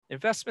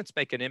Investments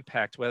make an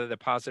impact, whether they're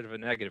positive or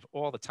negative,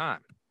 all the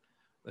time.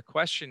 The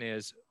question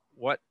is,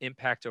 what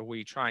impact are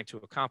we trying to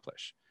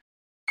accomplish?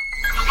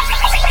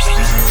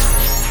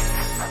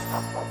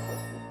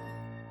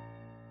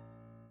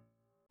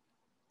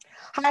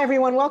 Hi,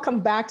 everyone.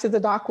 Welcome back to the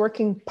Doc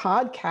Working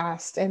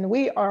Podcast. And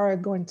we are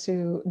going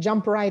to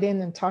jump right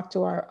in and talk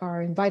to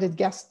our invited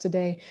guest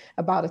today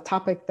about a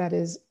topic that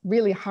is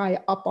really high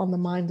up on the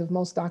mind of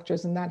most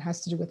doctors, and that has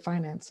to do with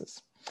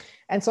finances.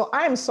 And so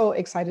I am so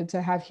excited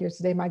to have here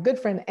today my good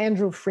friend,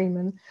 Andrew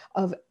Freeman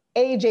of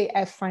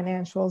AJF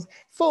Financials.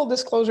 Full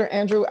disclosure,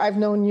 Andrew, I've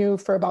known you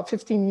for about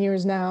 15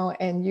 years now,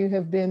 and you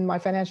have been my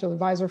financial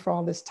advisor for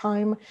all this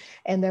time.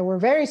 And there were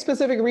very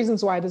specific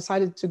reasons why I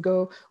decided to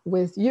go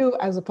with you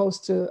as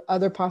opposed to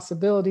other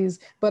possibilities.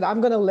 But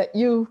I'm going to let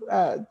you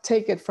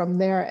take it from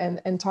there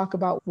and talk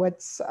about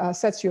what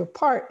sets you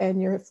apart and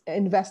your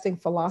investing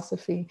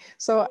philosophy.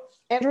 So,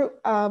 Andrew,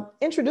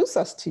 introduce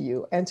us to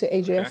you and to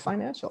AJF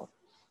Financial.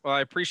 Well,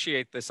 I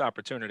appreciate this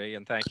opportunity,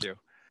 and thank you.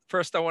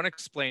 First, I want to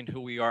explain who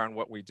we are and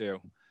what we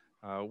do.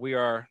 We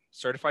are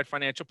certified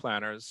financial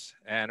planners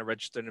and a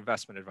registered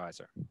investment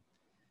advisor.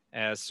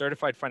 As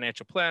certified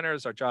financial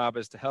planners, our job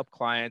is to help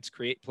clients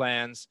create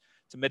plans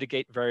to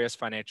mitigate various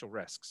financial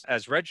risks.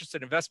 As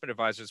registered investment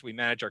advisors, we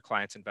manage our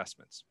clients'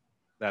 investments.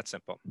 That's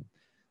simple.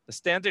 The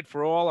standard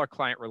for all our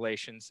client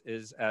relations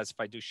is as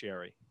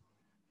fiduciary.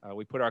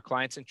 We put our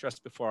clients' interests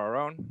before our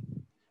own.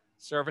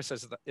 Service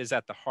is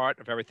at the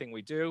heart of everything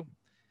we do.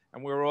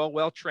 And we're all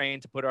well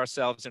trained to put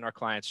ourselves in our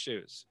clients'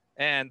 shoes.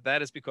 And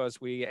that is because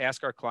we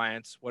ask our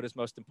clients what is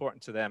most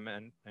important to them,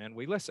 and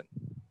we listen.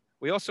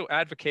 We also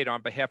advocate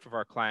on behalf of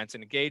our clients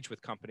and engage with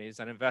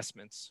companies and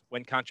investments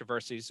when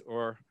controversies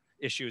or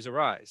issues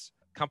arise.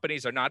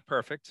 Companies are not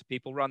perfect,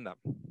 people run them.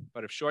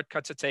 But if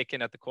shortcuts are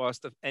taken at the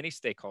cost of any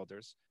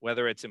stakeholders,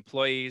 whether it's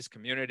employees,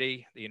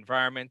 community, the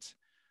environment,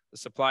 the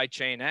supply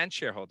chain, and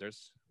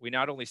shareholders, we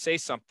not only say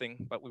something,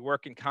 but we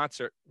work in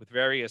concert with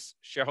various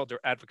shareholder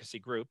advocacy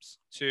groups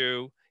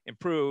to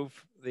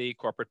improve the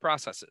corporate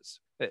processes.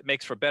 It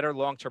makes for better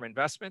long-term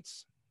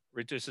investments,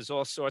 reduces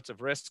all sorts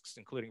of risks,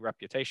 including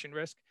reputation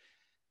risk,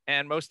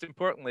 and most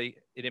importantly,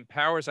 it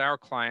empowers our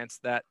clients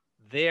that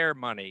their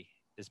money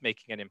is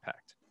making an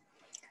impact.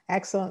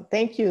 Excellent.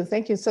 Thank you.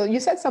 Thank you. So you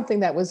said something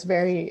that was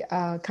very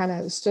kind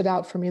of stood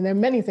out for me. And there are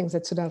many things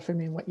that stood out for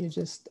me in what you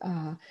just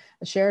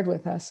shared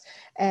with us.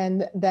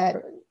 And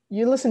that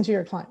you listen to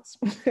your clients,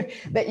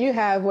 that you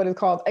have what is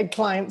called a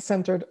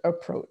client-centered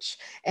approach.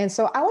 And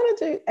so I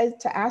wanted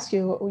to ask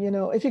you,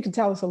 if you could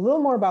tell us a little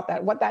more about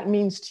that, what that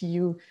means to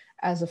you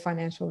as a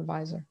financial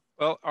advisor.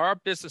 Well, our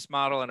business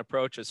model and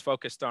approach is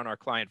focused on our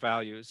client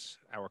values,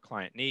 our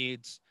client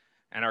needs,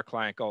 and our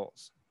client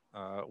goals.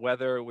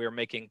 Whether we're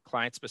making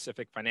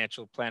client-specific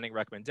financial planning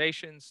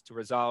recommendations to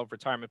resolve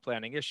retirement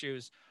planning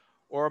issues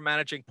or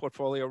managing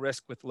portfolio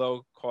risk with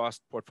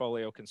low-cost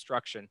portfolio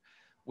construction,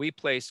 we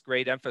place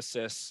great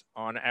emphasis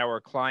on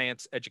our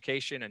clients'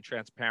 education and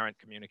transparent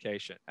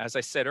communication. As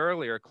I said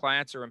earlier,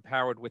 clients are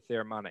empowered with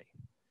their money.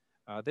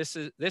 This,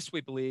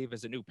 we believe,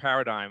 is a new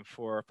paradigm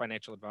for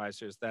financial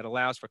advisors that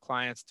allows for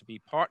clients to be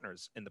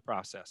partners in the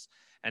process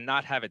and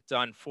not have it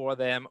done for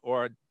them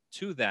or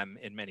to them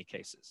in many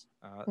cases.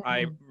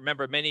 I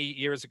remember many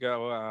years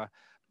ago,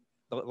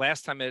 the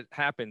last time it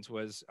happened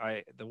was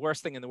the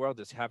worst thing in the world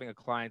is having a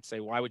client say,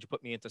 why would you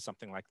put me into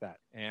something like that?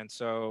 And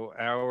so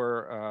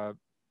our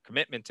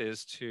commitment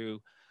is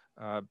to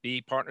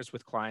be partners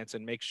with clients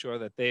and make sure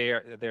that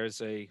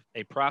there's a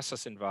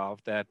process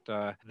involved that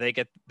they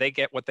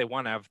get what they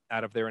want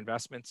out of their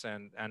investments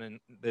and in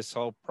this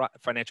whole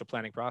financial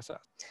planning process.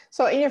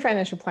 So in your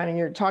financial planning,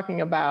 you're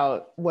talking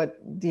about what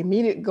the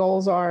immediate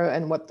goals are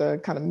and what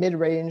the kind of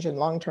mid-range and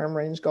long-term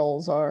range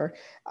goals are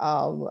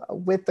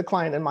with the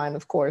client in mind,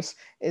 of course.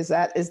 Is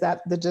that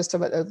the gist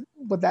of it?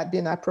 Would that be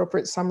an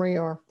appropriate summary,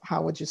 or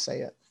how would you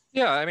say it?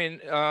 Yeah, I mean,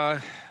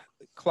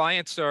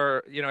 clients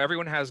are,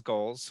 everyone has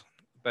goals,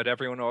 but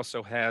everyone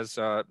also has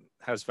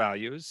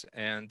values,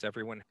 and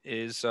everyone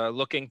is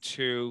looking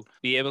to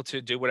be able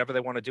to do whatever they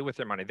want to do with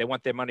their money. They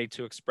want their money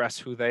to express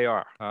who they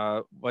are.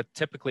 What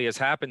typically has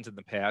happened in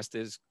the past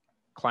is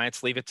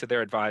clients leave it to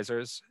their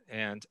advisors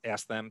and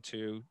ask them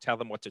to tell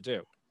them what to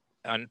do.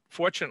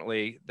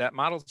 Unfortunately, that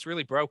model is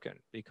really broken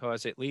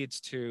because it leads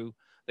to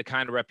the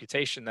kind of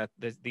reputation that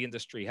the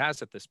industry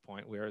has at this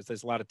point, whereas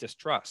there's a lot of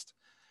distrust.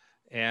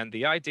 And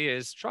the idea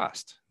is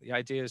trust. The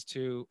idea is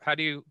how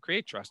do you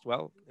create trust?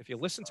 Well, if you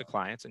listen to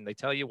clients and they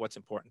tell you what's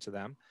important to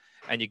them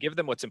and you give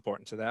them what's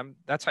important to them,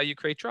 that's how you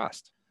create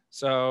trust.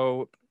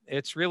 So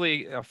it's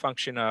really a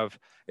function of,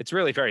 it's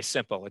really very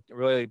simple. It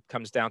really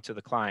comes down to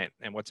the client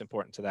and what's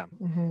important to them.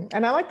 Mm-hmm.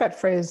 And I like that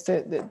phrase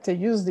to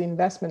use the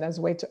investment as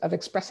a way of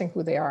expressing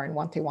who they are and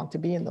what they want to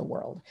be in the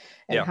world,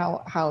 and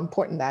how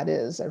important that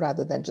is,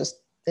 rather than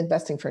just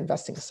investing for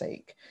investing's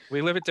sake.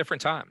 We live at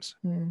different times.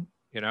 Mm.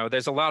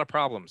 There's a lot of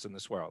problems in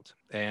this world,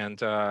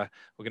 and we're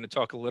going to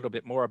talk a little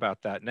bit more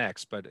about that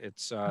next, but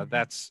it's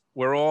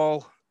we're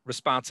all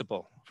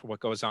responsible for what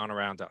goes on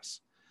around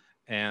us.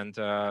 And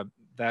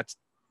that's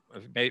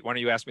Why don't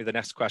you ask me the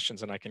next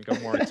questions and I can go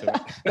more into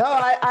it. No,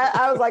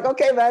 I was like,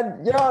 okay,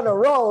 man, you're on a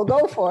roll.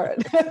 Go for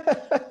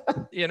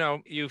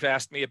it. You've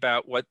asked me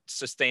about what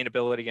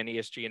sustainability and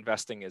ESG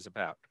investing is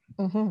about.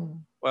 Mm-hmm.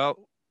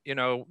 Well,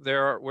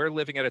 we're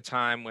living at a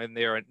time when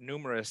there are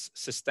numerous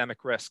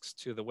systemic risks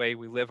to the way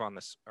we live on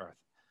this earth,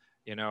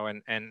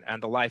 and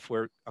the life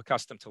we're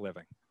accustomed to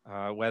living,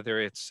 whether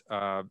it's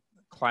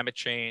climate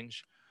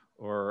change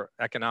or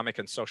economic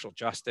and social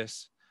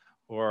justice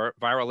or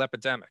viral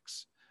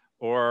epidemics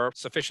or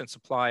sufficient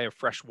supply of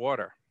fresh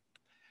water.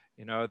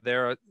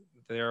 There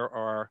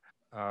are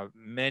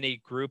many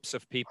groups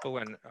of people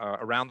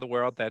around the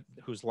world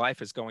whose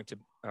life is going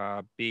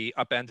to be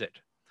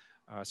upended,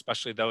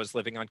 especially those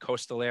living on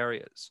coastal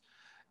areas.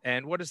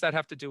 And what does that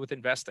have to do with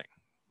investing?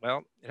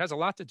 Well, it has a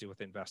lot to do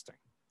with investing.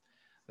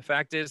 The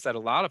fact is that a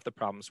lot of the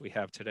problems we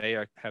have today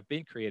have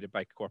been created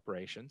by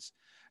corporations.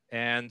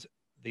 And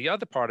the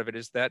other part of it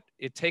is that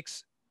it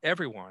takes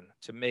everyone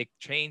to make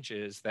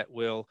changes that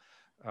will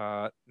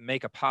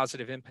make a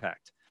positive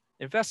impact.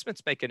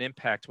 Investments make an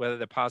impact, whether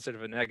they're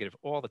positive or negative,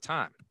 all the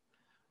time.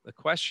 The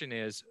question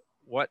is,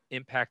 what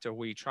impact are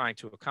we trying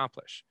to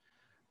accomplish?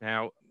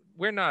 Now,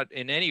 we're not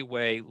in any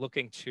way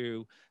looking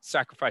to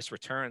sacrifice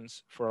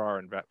returns for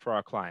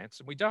our clients,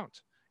 and we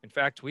don't. In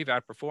fact, we've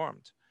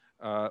outperformed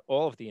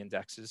all of the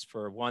indexes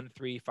for 1,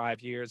 3,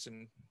 5 years,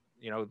 and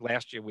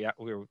last year we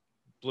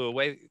blew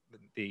away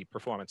the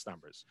performance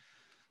numbers.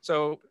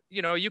 So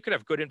you could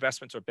have good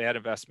investments or bad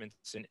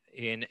investments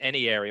in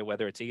any area,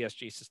 whether it's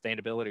ESG,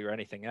 sustainability, or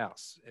anything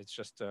else. It's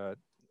just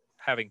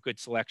having good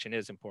selection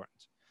is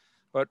important.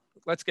 But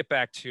let's get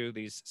back to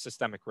these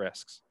systemic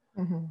risks.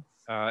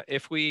 Mm-hmm.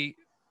 If we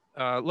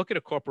look at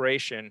a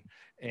corporation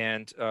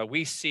and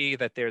we see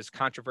that there's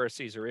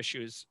controversies or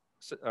issues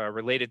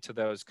related to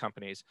those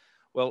companies,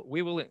 well,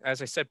 we will,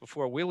 as I said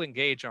before, we'll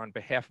engage on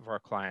behalf of our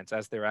clients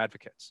as their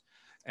advocates.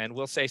 And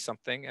we'll say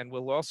something, and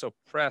we'll also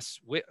press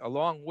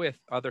along with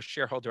other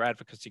shareholder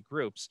advocacy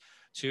groups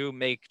to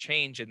make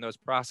change in those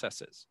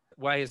processes.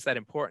 Why is that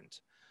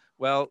important?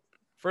 Well,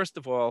 first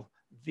of all,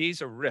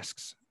 these are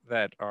risks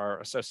that are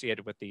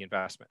associated with the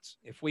investments.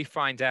 If we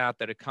find out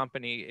that a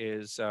company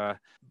is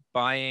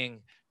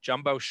buying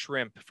jumbo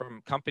shrimp from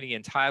a company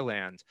in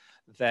Thailand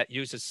that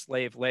uses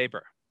slave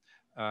labor,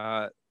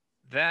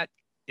 that's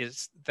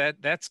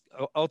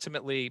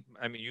ultimately,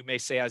 I mean, you may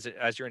say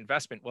as your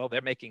investment, well,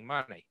 they're making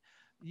money.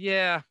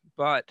 Yeah,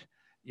 but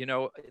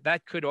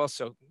that could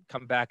also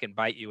come back and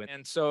bite you.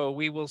 And so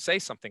we will say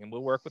something, and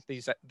we'll work with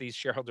these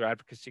shareholder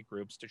advocacy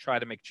groups to try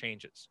to make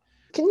changes.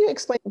 Can you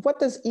explain, what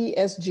does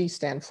ESG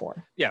stand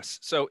for? Yes.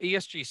 So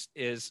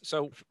ESG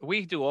so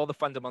we do all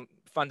the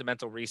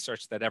fundamental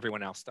research that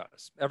everyone else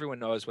does. Everyone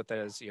knows what that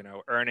is,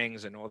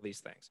 earnings and all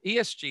these things.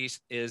 ESG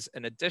is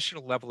an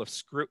additional level of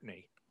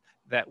scrutiny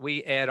that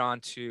we add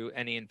on to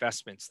any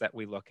investments that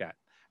we look at.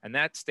 And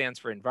that stands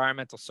for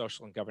environmental,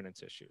 social, and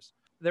governance issues.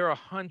 There are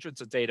hundreds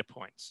of data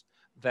points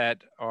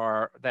that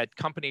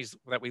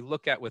we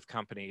look at with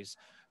companies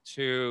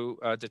to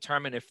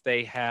determine if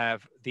they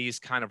have these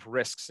kind of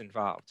risks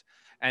involved.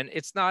 And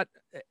it's not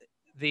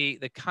the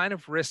kind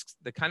of risks,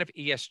 the kind of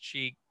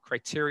ESG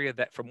criteria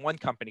that from one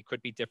company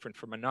could be different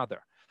from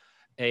another.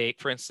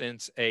 For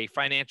instance, a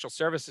financial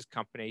services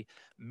company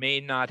may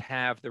not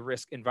have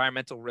the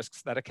environmental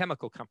risks that a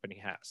chemical company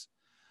has.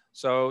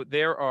 So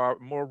there are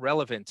more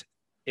relevant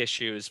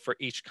issues for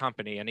each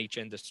company and each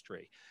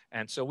industry.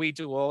 And so we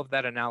do all of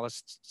that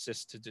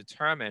analysis to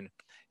determine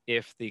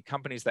if the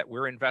companies that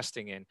we're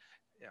investing in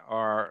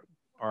are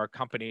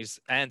companies,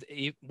 and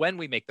when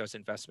we make those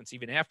investments,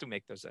 even after we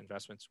make those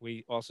investments,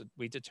 we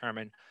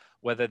determine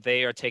whether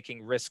they are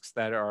taking risks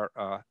that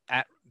are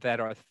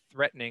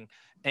threatening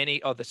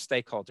any of the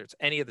stakeholders,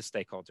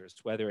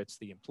 whether it's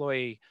the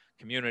employee,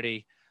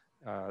 community,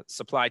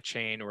 supply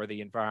chain, or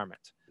the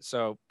environment.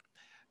 So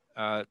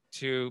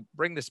to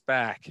bring this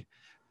back,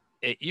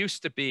 it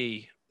used to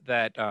be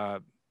that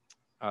that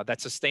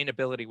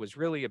sustainability was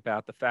really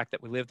about the fact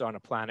that we lived on a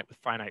planet with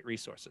finite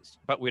resources,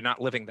 but we're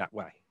not living that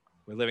way.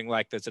 We're living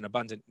like there's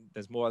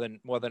more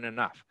than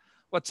enough.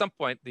 Well, at some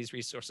point, these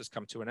resources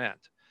come to an end.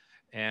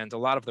 And a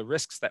lot of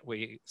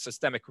the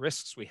systemic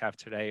risks we have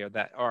today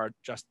are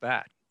just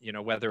that,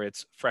 whether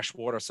it's fresh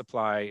water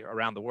supply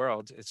around the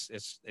world,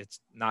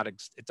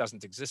 it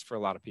doesn't exist for a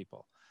lot of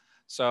people.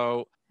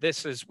 So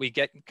we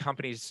get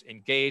companies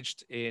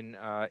engaged in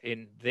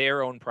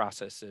their own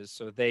processes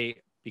so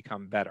they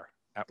become better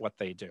at what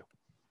they do.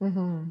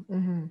 Mm-hmm,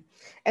 mm-hmm.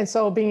 And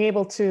so being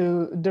able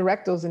to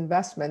direct those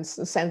investments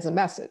sends a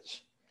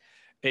message.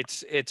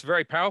 It's a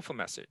very powerful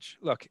message.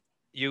 Look,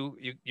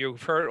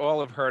 you've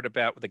heard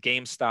about the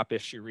GameStop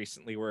issue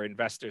recently, where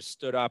investors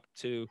stood up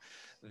to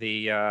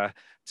the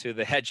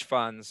hedge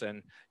funds,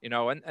 and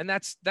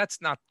that's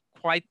not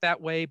quite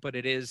that way, but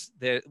it is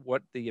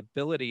what the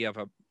ability of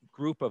a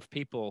group of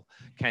people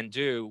can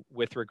do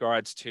with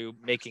regards to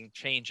making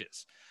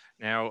changes.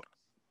 Now,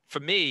 for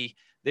me,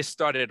 this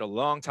started a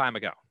long time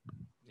ago.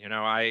 You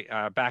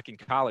know, back in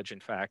college, in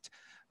fact,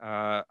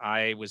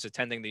 I was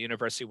attending the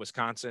University of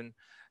Wisconsin,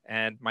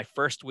 and my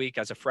first week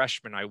as a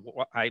freshman,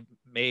 I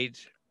made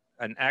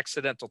an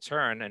accidental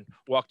turn and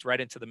walked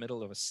right into the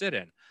middle of a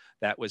sit-in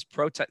that was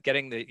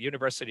getting the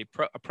university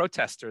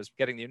protesters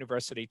getting the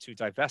university to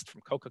divest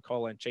from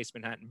Coca-Cola and Chase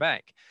Manhattan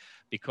Bank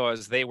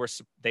because they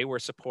were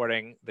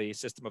supporting the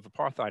system of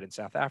apartheid in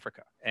South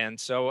Africa. And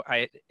so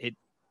it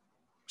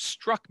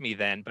struck me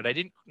then, but I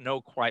didn't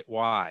know quite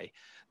why,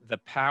 the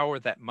power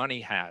that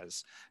money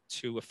has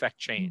to affect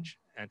change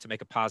and to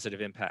make a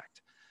positive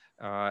impact.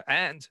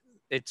 And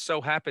it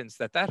so happens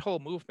that that whole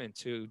movement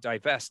to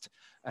divest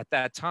at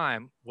that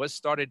time was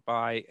started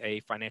by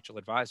a financial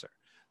advisor.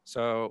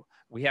 So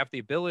we have the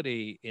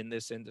ability in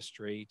this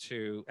industry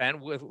to,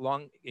 and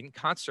in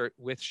concert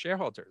with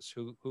shareholders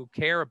who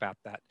care about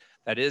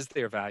that is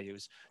their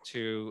values,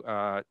 to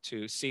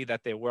see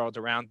that their world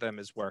around them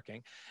is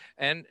working.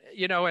 And,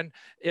 you know,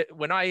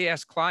 when I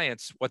ask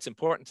clients what's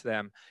important to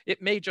them,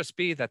 it may just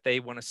be that they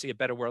want to see a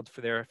better world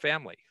for their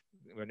family,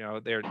 you know,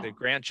 their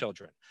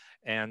grandchildren.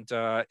 And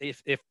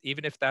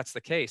even if that's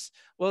the case,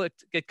 well,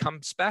 it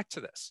comes back to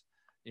this,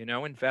 you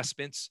know,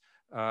 investments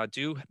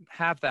do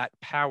have that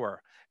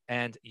power,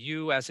 and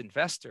you as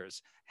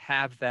investors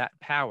have that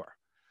power.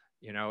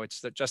 You know,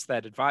 it's just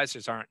that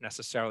advisors aren't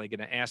necessarily going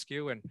to ask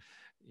you, and,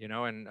 you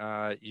know, and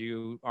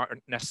you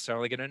aren't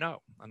necessarily going to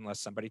know unless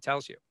somebody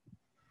tells you.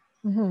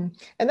 Mm-hmm.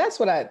 And that's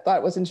what I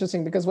thought was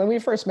interesting, because when we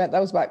first met, that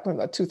was back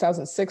in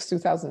 2006,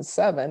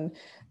 2007,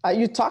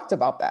 you talked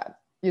about that.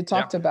 You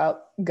talked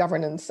about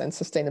governance and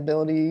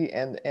sustainability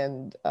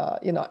and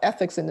you know,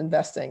 ethics in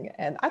investing.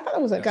 And I thought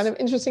it was a kind of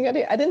interesting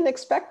idea. I didn't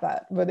expect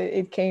that, but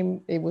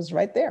it was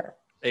right there.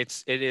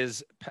 It's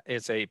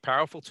a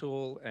powerful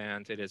tool,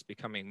 and it is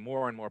becoming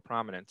more and more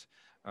prominent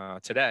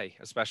today,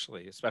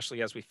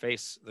 especially as we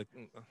face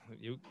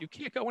you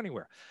can't go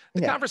anywhere.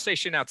 The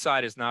conversation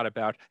outside is not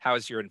about how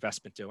is your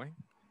investment doing.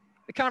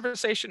 The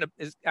conversation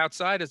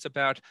outside is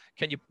about,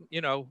 can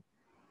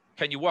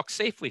you walk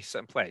safely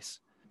someplace?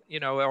 You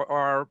know,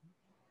 or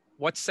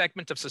what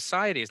segment of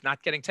society is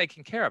not getting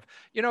taken care of?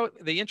 You know,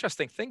 the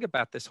interesting thing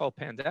about this whole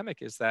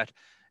pandemic is that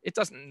it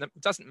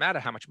doesn't matter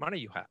how much money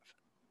you have.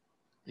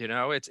 You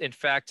know, it's, in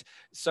fact,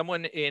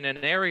 someone in an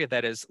area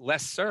that is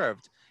less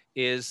served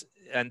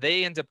and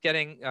they end up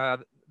getting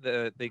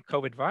the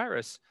COVID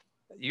virus.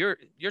 You're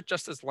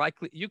just as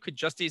likely, you could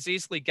just as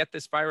easily get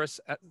this virus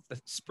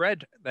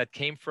spread that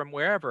came from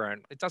wherever,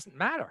 and it doesn't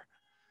matter.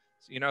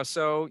 You know,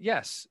 so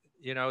yes,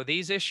 you know,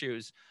 these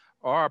issues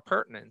are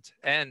pertinent,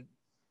 and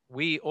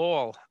we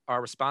all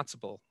are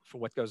responsible for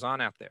what goes on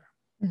out there.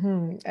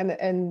 Mm-hmm.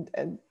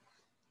 And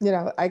you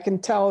know, I can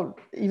tell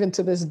even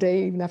to this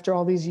day, even after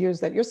all these years,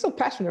 that you're still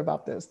passionate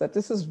about this, that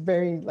this is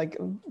very, like,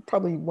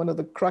 probably one of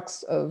the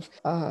crux of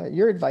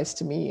your advice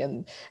to me,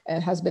 and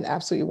has been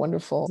absolutely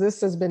wonderful. This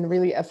has been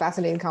really a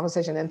fascinating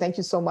conversation. And thank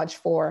you so much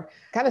for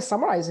kind of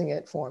summarizing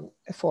it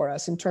for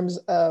us in terms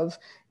of,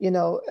 you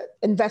know,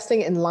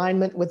 investing in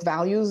alignment with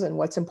values and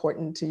what's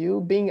important to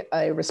you, being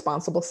a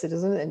responsible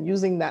citizen, and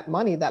using that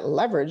money, that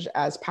leverage,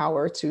 as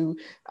power to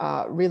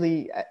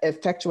really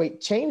effectuate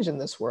change in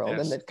this world.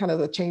 Yes. And that kind of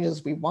the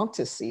changes we want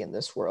to see in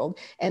this world.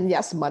 And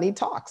yes, money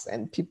talks,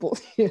 and people,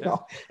 you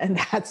know, and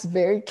that's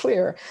very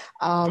clear.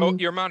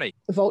 Vote your money.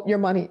 Vote your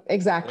money.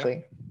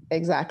 Exactly. Yeah.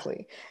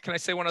 Exactly. Can I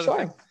say one other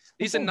thing?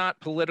 These are not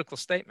political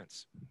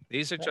statements.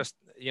 These are just,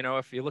 you know,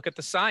 if you look at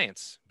the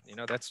science, you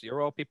know,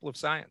 you're all people of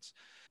science.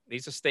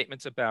 These are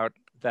statements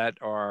that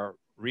are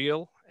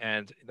real,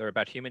 and they're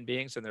about human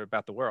beings, and they're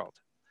about the world.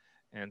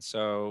 And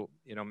so,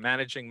 you know,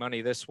 managing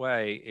money this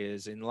way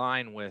is in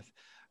line with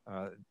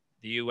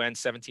the UN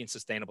 17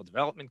 Sustainable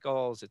Development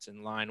Goals. It's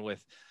in line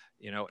with,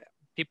 you know,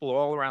 people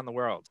all around the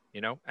world,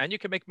 you know, and you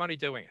can make money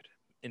doing it,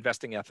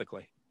 investing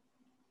ethically.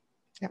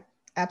 Yeah,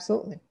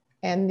 absolutely.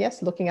 And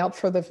yes, looking out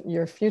for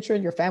your future,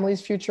 your family's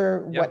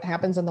future, what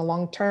happens in the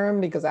long term,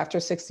 because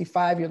after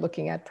 65, you're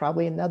looking at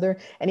probably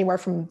anywhere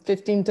from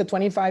 15 to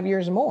 25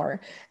 years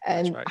more.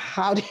 And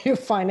how do you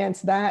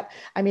finance that?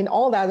 I mean,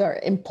 all that are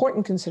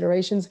important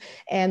considerations.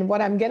 And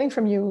what I'm getting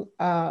from you,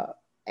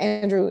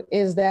 Andrew,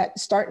 is that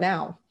start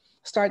now,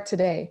 start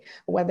today,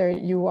 whether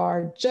you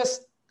are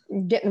just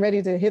getting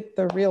ready to hit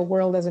the real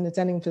world as an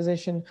attending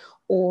physician,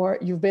 or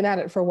you've been at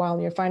it for a while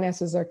and your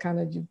finances are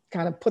you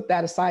kind of put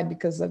that aside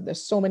because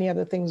there's so many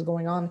other things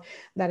going on,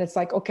 that it's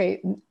like,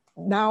 okay,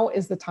 now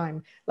is the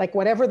time. Like,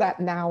 whatever that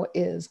now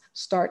is,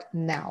 start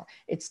now.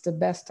 It's the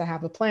best to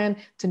have a plan,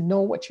 to know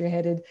what you're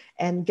headed,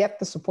 and get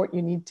the support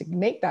you need to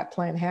make that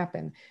plan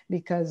happen,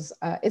 because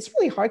it's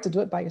really hard to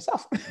do it by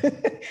yourself.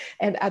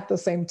 And at the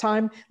same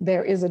time,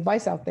 there is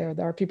advice out there.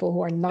 There are people who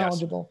are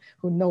knowledgeable,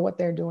 who know what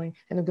they're doing,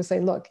 and who can say,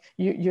 look,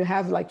 you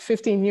have like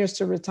 15 years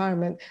to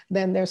retirement,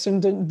 then there's some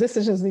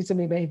decisions need to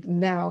be made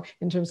now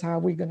in terms of how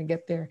we're going to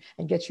get there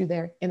and get you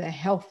there in a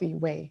healthy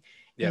way,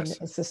 in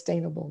a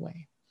sustainable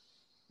way.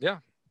 Yeah.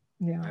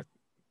 You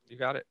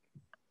got it.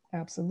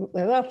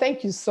 Absolutely. Well,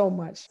 thank you so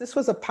much. This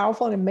was a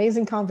powerful and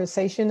amazing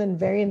conversation and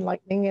very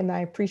enlightening, and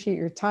I appreciate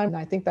your time. And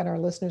I think that our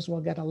listeners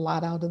will get a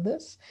lot out of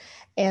this.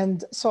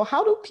 And so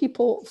how do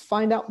people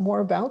find out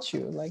more about you?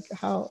 Like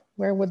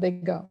where would they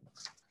go?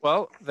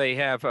 Well, they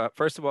have,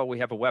 first of all, we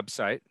have a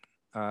website,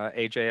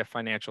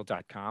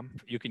 ajffinancial.com.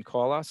 You can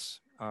call us.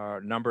 Our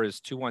number is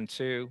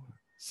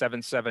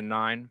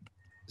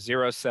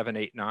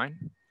 212-779-0789.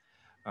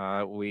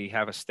 We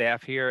have a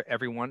staff here.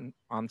 Everyone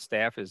on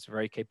staff is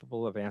very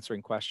capable of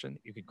answering questions.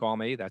 You can call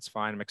me. That's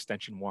fine. I'm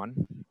extension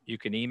 1. You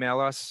can email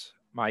us.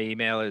 My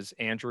email is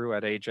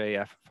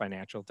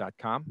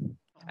andrew@ajffinancial.com.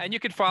 And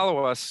you can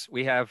follow us.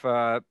 We have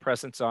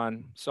presence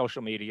on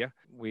social media.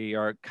 We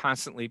are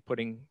constantly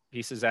putting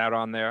pieces out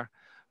on there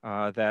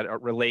that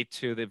relate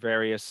to the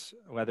various,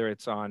 whether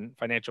it's on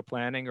financial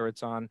planning or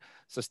it's on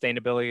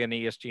sustainability and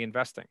ESG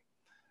investing.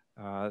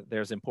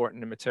 There's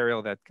important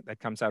material that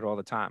comes out all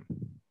the time.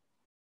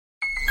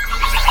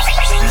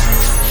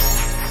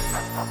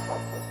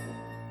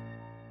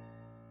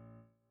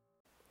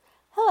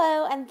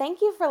 Hello, and thank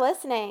you for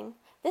listening.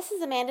 This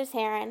is Amanda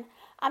Taryn.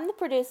 I'm the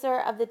producer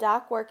of the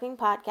Doc Working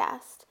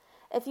podcast.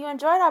 If you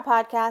enjoyed our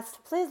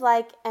podcast, please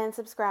like and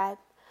subscribe.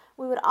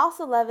 We would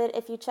also love it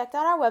if you checked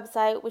out our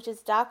website, which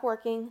is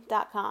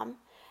docworking.com.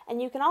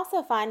 And you can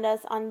also find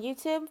us on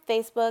YouTube,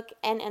 Facebook,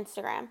 and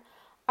Instagram.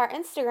 Our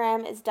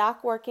Instagram is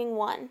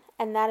docworking1,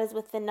 and that is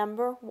with the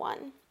number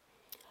 1.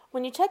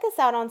 When you check us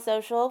out on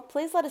social,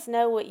 please let us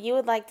know what you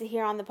would like to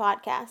hear on the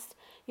podcast.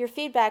 Your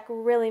feedback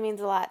really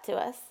means a lot to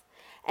us.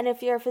 And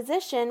if you're a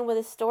physician with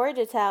a story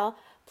to tell,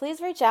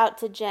 please reach out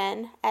to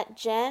Jen at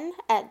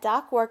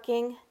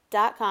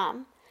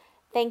docworking.com.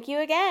 Thank you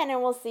again,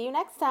 and we'll see you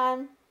next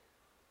time.